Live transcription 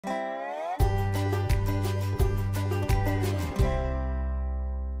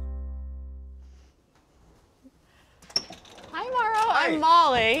I'm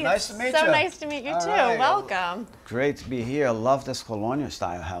Molly. Nice to meet you. So nice to meet you too. Right. Welcome. Great to be here. I love this colonial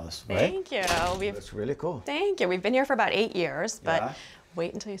style house, right? Thank you. It's really cool. Thank you. We've been here for about 8 years, but Yeah.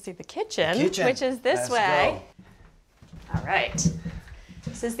 wait until you see the kitchen, Kitchen. which is this Let's way. go. All right.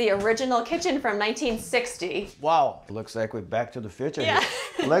 This is the original kitchen from 1960. Wow. Looks like we're back to the future Yeah,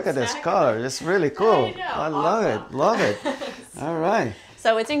 here. Look at this color. It's really cool. I know. I love it. Love it. All right.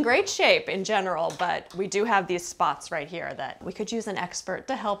 So it's in great shape in general, but we do have these spots right here that we could use an expert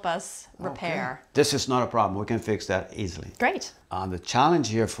to help us repair. Okay. This is not a problem. We can fix that easily. Great. The challenge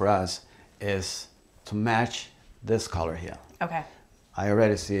here for us is to match this color here. Okay. I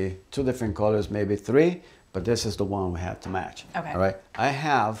already see 2 different colors, maybe 3, but this is the one we have to match. Okay. All right. I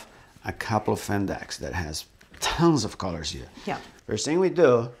have a couple of fan decks that has tons of colors here. Yeah. First thing we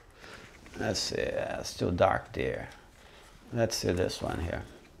do, let's see, it's too dark there. Let's see this one here.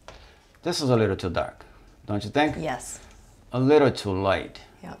 This is a little too dark, don't you think? Yes. A little too light.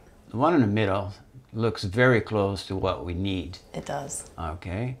 Yep. The one in the middle looks very close to what we need. It does.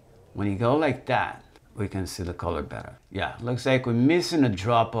 Okay. When you go like that, we can see the color better. Yeah, looks like we're missing a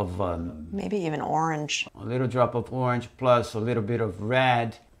drop of Maybe even orange. a little drop of orange plus a little bit of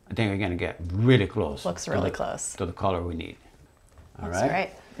red. I think we're gonna get really close. Looks really close. To the color we need. All right. That's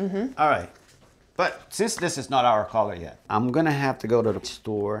right. Mm-hmm. All right. But since this is not our color yet, I'm gonna have to go to the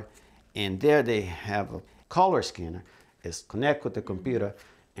store, and there they have a color scanner. It's connect with the computer,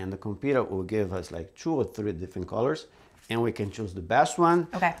 and the computer will give us like 2 or 3 different colors, and we can choose the best one.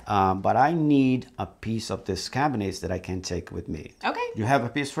 Okay. But I need a piece of this cabinets that I can take with me. Okay. You have a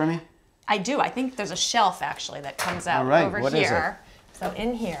piece for me? I do. I think there's a shelf actually that comes out All right. over What is here. So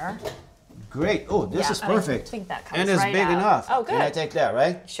in here. Great. Oh, this Yeah, is and I perfect. think that comes and it's right big out. enough. Oh, good. Can I take that,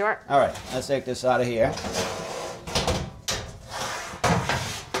 right? Sure. All right. Let's take this out of here.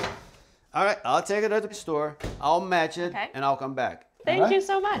 All right. I'll take it at the store. I'll match it, Okay. and I'll come back. Thank All right? you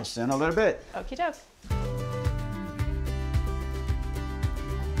so much. We'll see you in a little bit. Okie doke.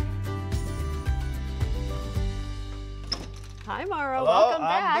 Hi, Mauro. Hello, Welcome I'm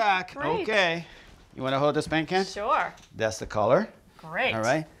back. back. Great. Okay. You want to hold this paint can? Sure. That's the color. Great. All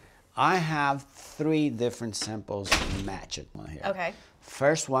right. I have 3 different samples to match it on here. Okay.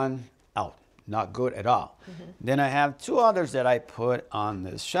 First one, out. Not good at all. Then I have 2 others that I put on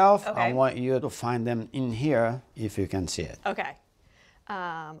this shelf. Okay. I want you to find them in here if you can see it. Okay.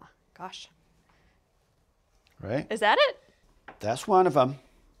 Gosh. Right? Is that it? That's one of them,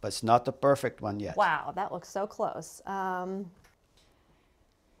 but it's not the perfect one yet. Wow, that looks so close.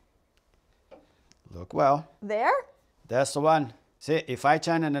 Look well. There? That's the one. See, if I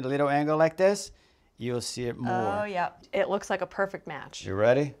turn in a little angle like this, you'll see it more. Oh, yeah. It looks like a perfect match. You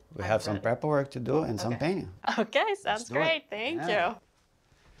ready? We have some ready. prep work to do and some Okay. painting. Okay, sounds do it. great. Thank Yeah.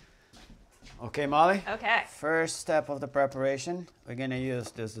 Okay, Molly? you. Okay. First step of the preparation, we're gonna use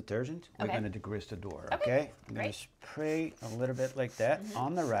this detergent. We're Okay. gonna degrease the door, Okay, okay? I'm gonna great. spray a little bit like that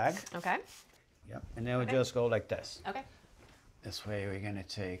on the rag. Okay. Yep. And then we Okay. just go like this. Okay. This way we're gonna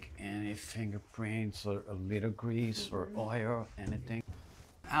take any fingerprints or a little grease or oil, anything.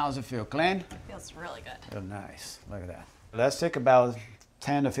 How's it feel? Clean? Feels really good. Feel nice. Look at that. Let's take about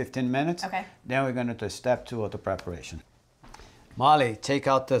 10 to 15 minutes. Okay. Then we're gonna do step 2 of the preparation. Molly, take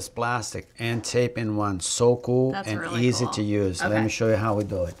out this plastic and tape in one. So cool That's and really easy cool. to use. Let Okay. me show you how we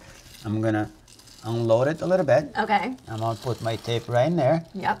do it. I'm gonna unload it a little bit. Okay. I'm gonna put my tape right in there.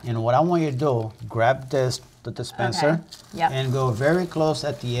 Yep. And what I want you to do, grab this, the dispenser, Okay. Yep. and go very close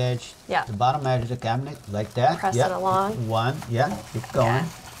at the edge, Yep. the bottom edge of the cabinet, like that. Press Yep. it along. One, yeah, keep going. Okay.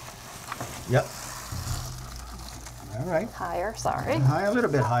 Yep. All right. Higher, sorry. High, a little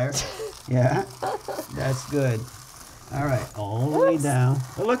bit higher. Yeah, that's good. All right, all the way Oops. down.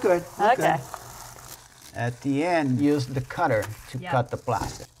 Oh, look good. Look Okay. good. At the end, use the cutter to Yep. cut the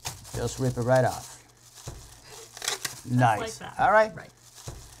plastic. Just rip it right off. Nice. like that. All right. Right.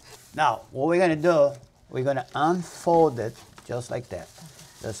 Now, what we're gonna do, we're gonna unfold it just like that.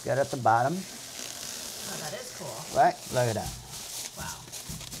 Just get at the bottom, Oh, that is cool. right? Look at that. Wow.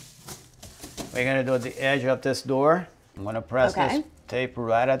 We're gonna do the edge of this door. I'm gonna press Okay. this tape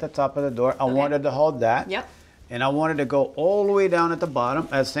right at the top of the door. I wanted to hold that. Yep. And I wanted to go all the way down at the bottom.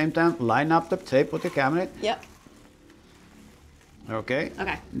 At the same time, line up the tape with the cabinet. Yep. Okay.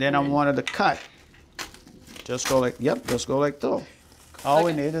 Okay. Then I wanted to cut. Just go like, yep, just go like that. All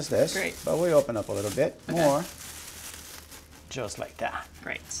we Okay. need is this. Great. But we open up a little bit Okay. more. Just like that.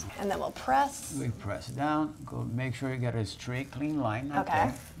 Great. And then we'll press. We press it down. Go make sure you get a straight, clean line. Right Okay.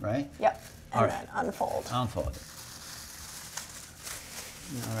 there, right? Yep. And All right. then unfold. Unfold it.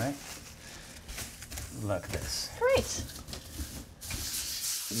 All right. Like this. Great.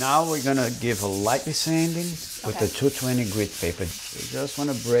 Now we're gonna give a lightly sanding with the 220 grit paper. We just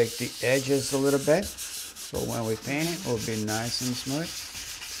wanna break the edges a little bit, so when we paint it, it will be nice and smooth.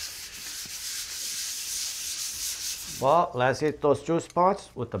 Well, let's hit those 2 spots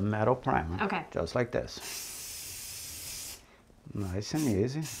with the metal primer. Okay. Just like this. Nice and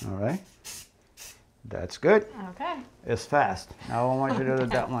easy, all right? That's good. Okay. It's fast. Now I want you to do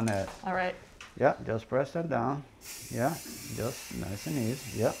that one there. All right. Yeah, just press that down. Yeah, just nice and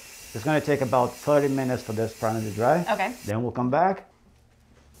easy. Yep. It's gonna take about 30 minutes for this primer to dry. Okay. Then we'll come back.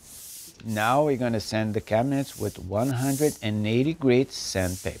 Now we're gonna sand the cabinets with 180 grit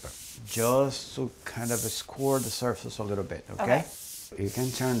sandpaper. Just to kind of score the surface a little bit, okay? You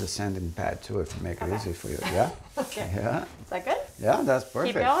can turn the sanding pad too if you make it easy for you, yeah? Okay. Yeah. Is that good? Yeah, that's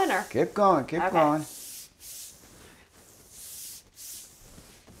perfect. Keep going or? Keep going, keep going.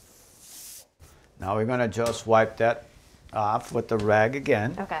 Now we're gonna just wipe that off with the rag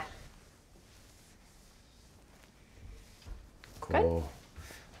again. Okay. Cool.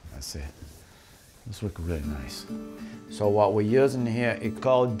 That's it. This looks really nice. So what we're using here is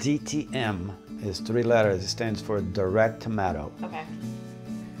called DTM. It's 3 letters. It stands for direct tomato. Okay.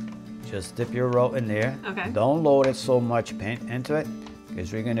 Just dip your roll in there. Okay. Don't load it so much paint into it,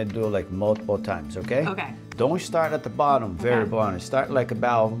 because we're gonna do like multiple times, okay? Okay. Don't start at the bottom, very bottom. Start like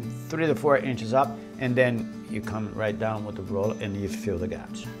about 3 to 4 inches up, and then you come right down with the roller and you fill the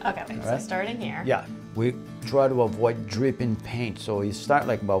gaps. Okay, wait, so starting here. Yeah, we try to avoid dripping paint. So you start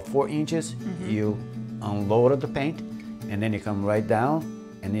like about 4 inches, you unload the paint, and then you come right down,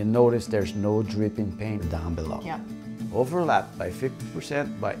 and you notice there's no dripping paint down below. Yep. Overlap by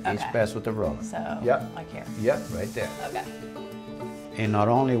 50% by each pass with the roller. So, like here. Yep, right there. Okay. And not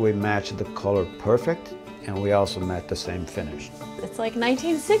only we match the color perfect, and we also match the same finish. It's like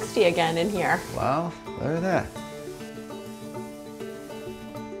 1960 again in here. Wow, look at that.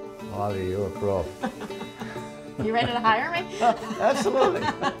 Wally, you're a pro. You ready to hire me? Absolutely.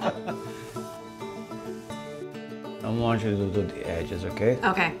 I want you to do the edges, okay?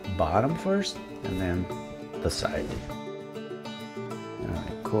 Okay. Bottom first, and then the side. All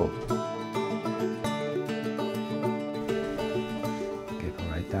right, cool. Okay, go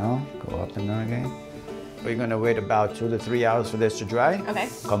right down, go up and down again. We're gonna wait about 2 to 3 hours for this to dry. Okay.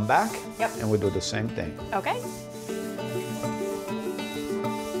 Come back, Yep. and we'll do the same thing. Okay.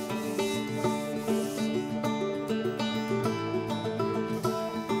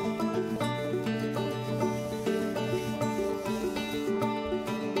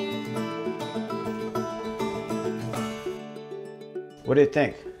 What do you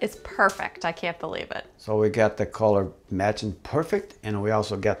think? It's perfect. I can't believe it. So we got the color matching perfect, and we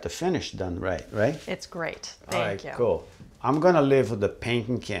also got the finish done right? It's great. All right, Thank you. cool. I'm gonna leave with the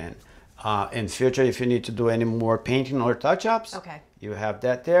painting can. In future, if you need to do any more painting or touch-ups, Okay. you have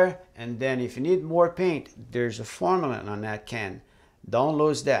that there. And then if you need more paint, there's a formula on that can. Don't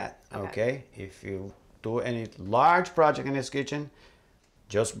lose that, okay? If you do any large project in this kitchen,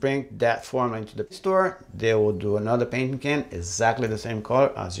 just bring that formula into the store. They will do another painting can, exactly the same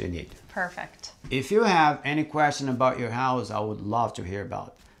color as you need. Perfect. If you have any question about your house, I would love to hear about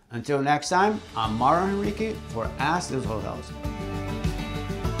it. Until next time, I'm Mauro Henrique for Ask This Whole House.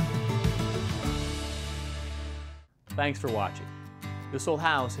 Thanks for watching. This Old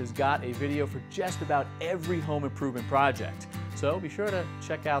House has got a video for just about every home improvement project, so be sure to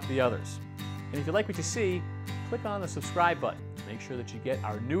check out the others. And if you like what you see, click on the subscribe button. Make sure that you get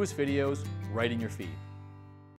our newest videos right in your feed.